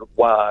sour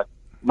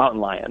mountain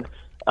lion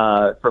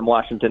from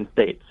Washington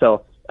State.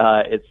 So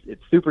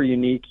it's super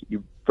unique.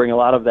 You bring a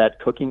lot of that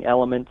cooking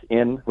element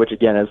in, which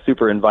again is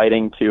super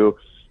inviting to,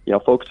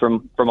 folks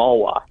from all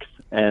walks.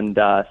 And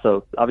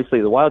so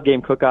obviously the wild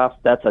game cook-off,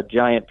 that's a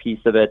giant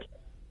piece of it.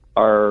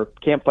 Our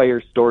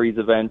Campfire Stories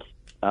event,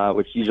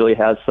 which usually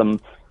has some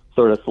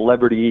sort of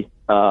celebrity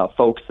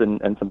folks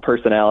and some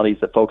personalities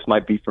that folks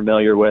might be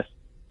familiar with,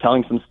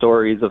 telling some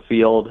stories of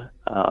field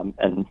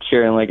and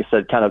sharing, like I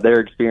said, kind of their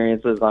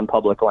experiences on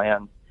public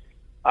land.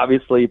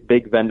 Obviously,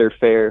 big vendor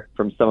fair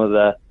from some of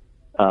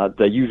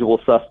the usual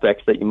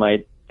suspects that you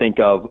might think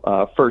of,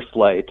 First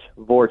Light,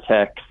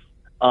 Vortex,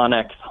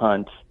 Onyx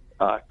Hunt,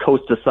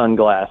 Costa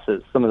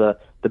Sunglasses, some of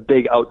the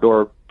big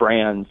outdoor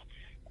brands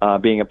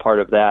being a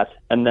part of that.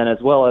 And then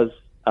as well as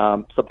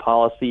some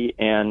policy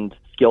and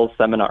skills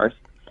seminars.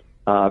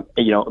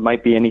 It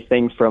might be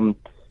anything from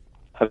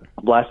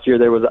last year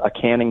there was a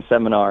canning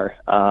seminar,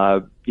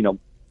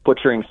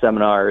 butchering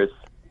seminars,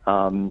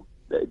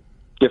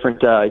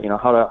 different,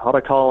 how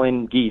to call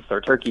in geese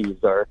or turkeys,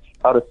 or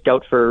how to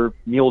scout for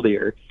mule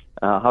deer,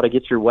 how to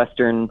get your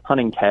Western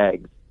hunting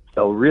tags.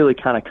 So really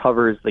kind of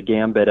covers the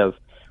gambit of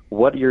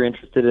what you're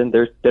interested in.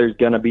 There's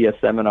going to be a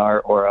seminar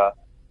or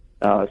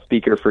a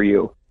speaker for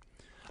you.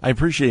 I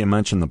appreciate you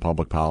mentioned the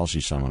public policy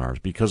seminars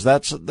because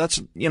that's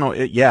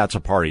it's a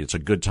party, it's a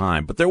good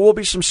time, but there will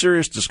be some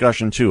serious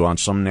discussion too on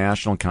some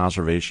national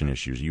conservation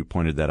issues. You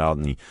pointed that out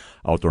in the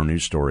Outdoor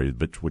News story,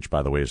 which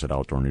by the way is at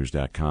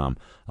outdoornews.com.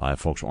 if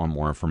folks want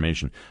more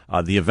information.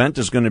 The event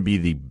is going to be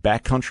the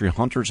Backcountry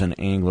Hunters and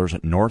Anglers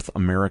North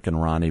American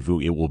Rendezvous.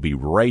 It will be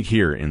right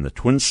here in the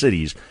Twin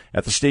Cities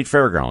at the State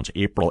Fairgrounds,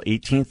 April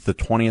 18th to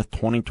 20th,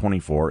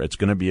 2024. It's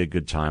going to be a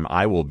good time.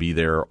 I will be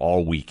there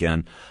all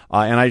weekend.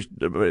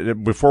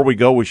 Before we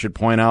go, we should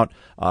point out,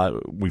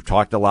 we've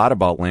talked a lot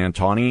about Lan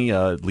Tawney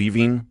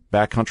leaving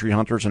Backcountry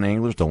Hunters and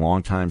Anglers, the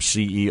longtime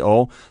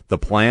CEO. The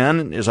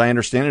plan, as I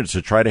understand it, is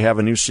to try to have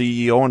a new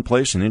CEO in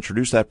place and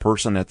introduce that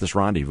person at this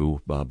rendezvous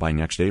by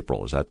next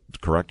April. Is that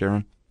correct,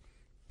 Aaron?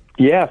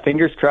 Yeah,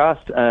 fingers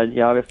crossed.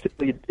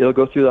 Obviously it'll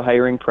go through the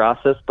hiring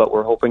process, but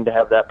we're hoping to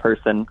have that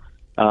person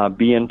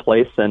be in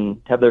place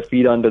and have their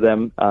feet under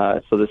them,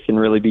 so this can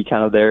really be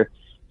kind of their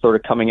sort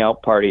of coming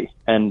out party.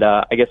 And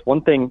I guess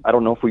one thing, I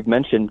don't know if we've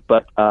mentioned,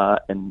 but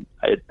and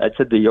I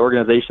said the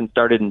organization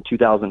started in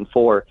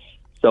 2004.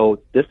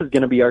 So this is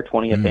going to be our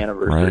 20th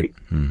anniversary. Right.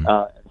 Mm-hmm.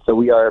 So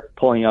we are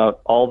pulling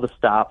out all the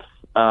stops,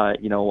 like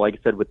I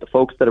said, with the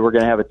folks that we're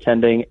going to have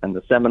attending and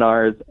the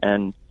seminars.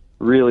 And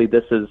really,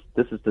 this is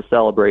to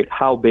celebrate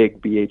how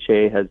big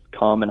BHA has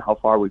come and how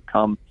far we've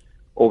come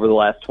over the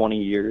last 20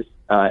 years,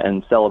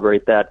 and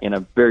celebrate that in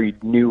a very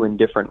new and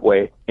different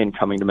way in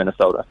coming to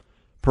Minnesota.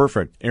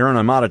 Perfect. Aaron,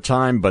 I'm out of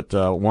time, but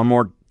one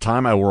more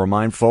time I will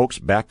remind folks,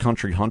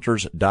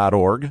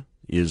 backcountryhunters.org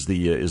is the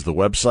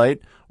website,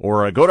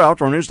 or go to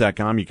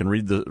outdoornews.com. You can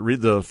read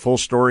the full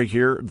story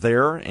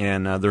there,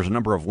 and there's a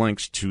number of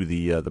links to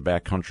the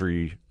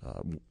Backcountry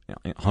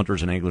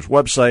Hunters and Anglers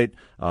website,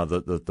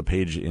 the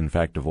page, in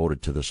fact,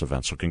 devoted to this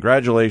event. So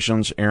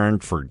congratulations, Aaron,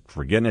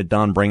 for getting it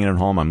done, bringing it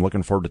home. I'm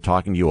looking forward to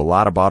talking to you a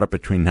lot about it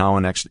between now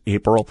and next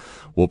April.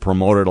 We'll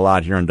promote it a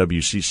lot here on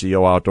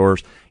WCCO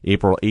Outdoors.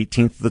 April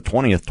 18th to the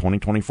 20th,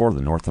 2024,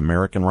 the North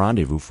American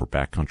Rendezvous for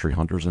Backcountry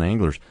Hunters and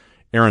Anglers.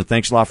 Aaron,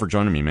 thanks a lot for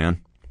joining me,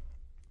 man.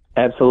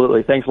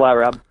 Absolutely. Thanks a lot,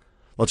 Rob.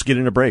 Let's get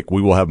in a break.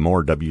 We will have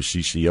more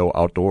WCCO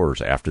Outdoors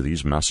after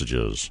these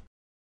messages.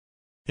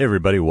 Hey,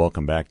 everybody.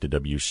 Welcome back to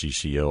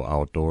WCCO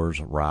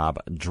Outdoors. Rob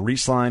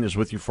Drieslein is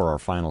with you for our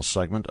final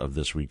segment of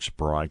this week's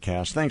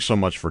broadcast. Thanks so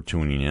much for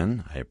tuning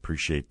in. I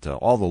appreciate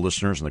all the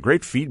listeners and the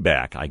great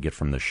feedback I get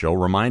from the show.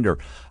 Reminder,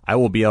 I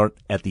will be out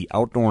at the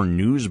Outdoor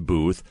News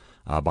booth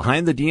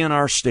behind the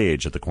DNR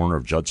stage at the corner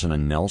of Judson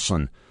and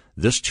Nelson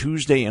this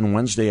Tuesday and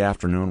Wednesday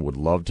afternoon. Would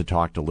love to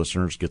talk to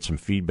listeners, get some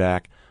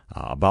feedback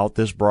about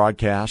this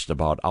broadcast,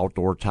 about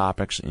outdoor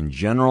topics in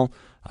general.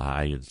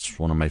 It's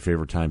one of my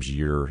favorite times of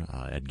year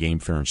at Game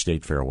Fair and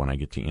State Fair when I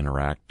get to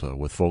interact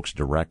with folks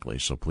directly.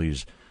 So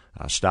please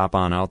stop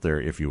on out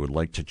there if you would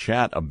like to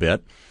chat a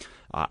bit.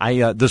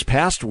 This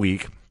past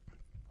week,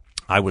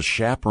 I was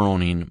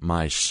chaperoning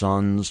my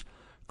son's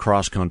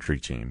cross-country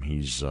team.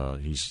 He's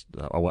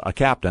a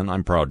captain,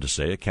 I'm proud to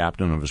say, a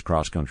captain of his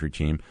cross-country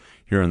team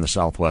here in the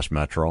Southwest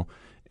Metro.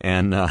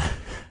 And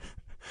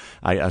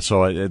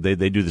so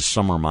they do the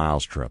summer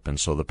miles trip, and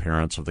so the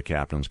parents of the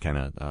captains kind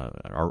of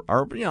are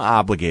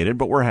obligated,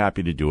 but we're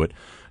happy to do it.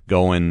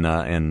 Go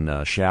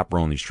and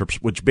chaperone these trips,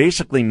 which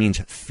basically means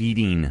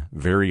feeding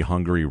very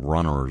hungry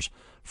runners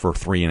for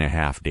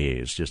 3.5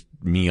 days, just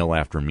meal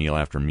after meal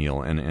after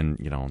meal,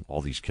 and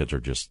all these kids are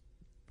just,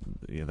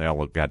 they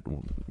all got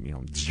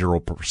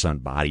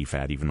 0% body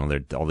fat, even though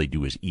all they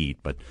do is eat.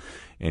 But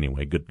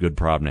anyway, good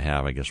problem to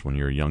have, I guess, when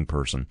you're a young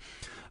person.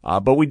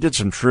 But we did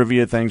some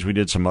trivia things. We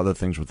did some other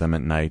things with them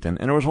at night. And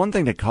there was one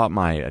thing that caught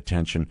my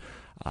attention.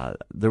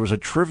 There was a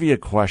trivia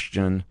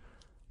question.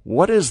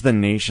 What is the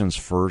nation's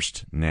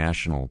first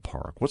national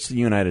park? What's the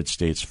United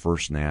States'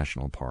 first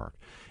national park?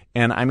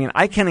 And,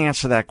 I can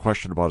answer that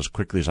question about as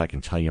quickly as I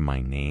can tell you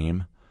my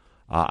name.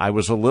 I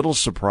was a little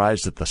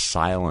surprised at the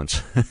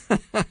silence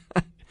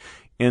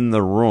in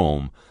the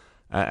room.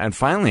 And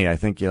finally, I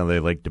think,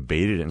 they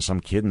debated it, and some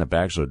kid in the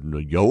back said,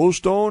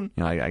 Yellowstone?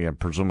 I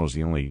presume it was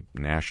the only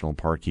national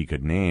park he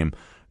could name.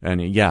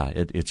 And yeah,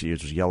 it's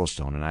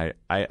Yellowstone.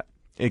 And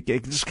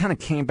it just kind of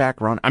came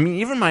back around.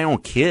 Even my own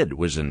kid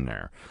was in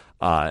there.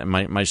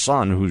 My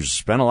son, who's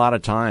spent a lot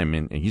of time,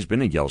 and he's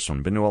been to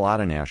Yellowstone, been to a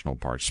lot of national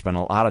parks, spent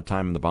a lot of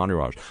time in the Boundary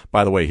Waters.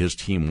 By the way, his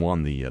team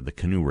won the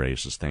canoe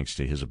races thanks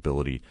to his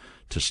ability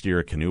to steer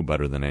a canoe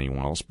better than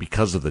anyone else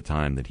because of the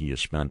time that he has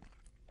spent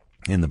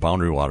in the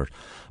Boundary Waters.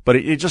 But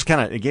it just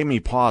it gave me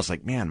pause,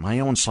 like, man, my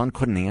own son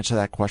couldn't answer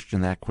that question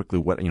that quickly.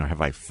 What,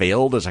 have I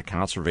failed as a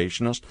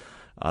conservationist,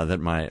 that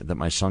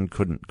my son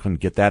couldn't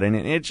get that? And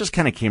it just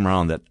kind of came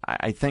around that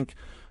I think,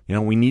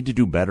 we need to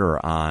do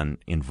better on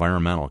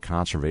environmental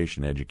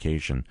conservation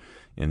education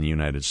in the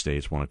United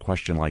States when a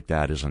question like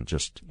that isn't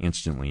just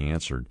instantly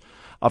answered.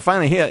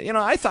 Finally, hey,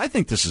 I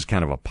think this is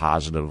kind of a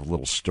positive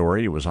little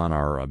story. It was on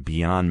our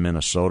Beyond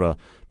Minnesota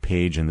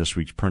page in this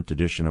week's print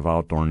edition of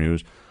Outdoor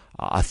News.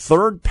 A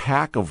third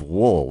pack of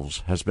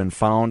wolves has been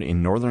found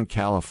in Northern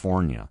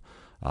California.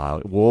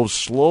 Wolves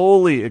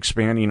slowly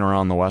expanding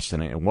around the West,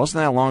 and it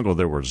wasn't that long ago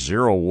there were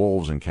 0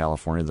 wolves in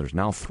California. There's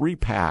now 3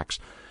 packs,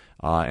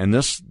 and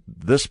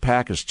this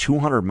pack is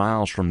 200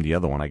 miles from the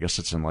other one. I guess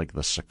it's in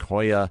the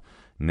Sequoia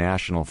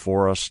National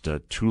Forest,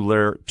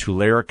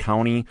 Tulare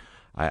County.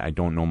 I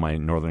don't know my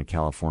Northern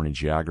California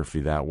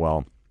geography that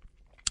well.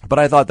 But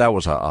I thought that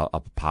was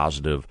a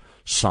positive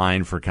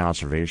sign for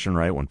conservation,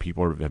 right? When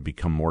people have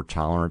become more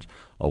tolerant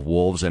of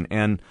wolves.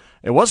 And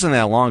it wasn't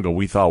that long ago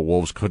we thought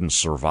wolves couldn't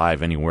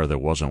survive anywhere that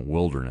wasn't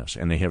wilderness.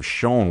 And they have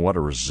shown what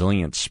a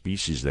resilient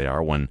species they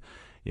are when,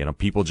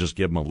 people just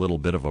give them a little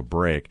bit of a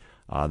break.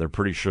 They're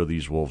pretty sure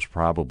these wolves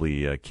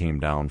probably came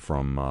down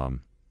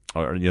from,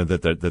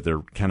 that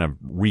they're kind of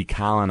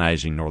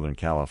recolonizing Northern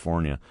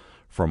California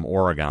from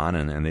Oregon,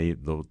 and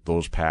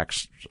those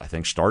packs, I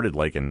think, started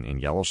like in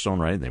Yellowstone,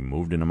 right? They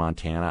moved into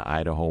Montana,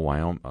 Idaho,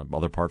 Wyoming,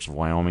 other parts of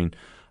Wyoming,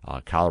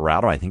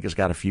 Colorado, I think, has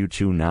got a few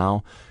too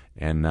now,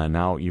 and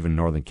now even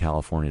Northern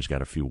California's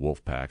got a few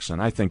wolf packs.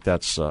 And I think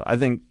that's,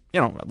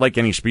 like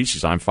any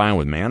species, I'm fine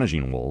with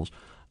managing wolves,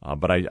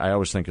 but I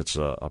always think it's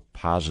a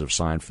positive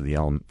sign for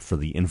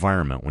the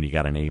environment when you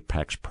got an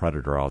apex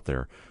predator out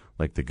there,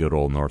 like the good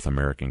old North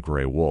American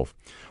gray wolf.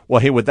 Well,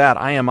 hey, with that,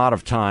 I am out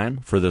of time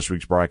for this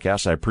week's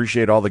broadcast. I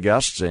appreciate all the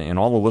guests and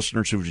all the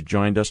listeners who've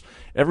joined us.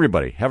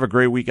 Everybody, have a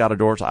great week out of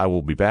doors. I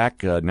will be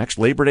back next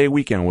Labor Day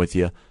weekend with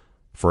you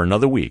for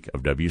another week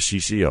of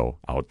WCCO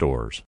Outdoors.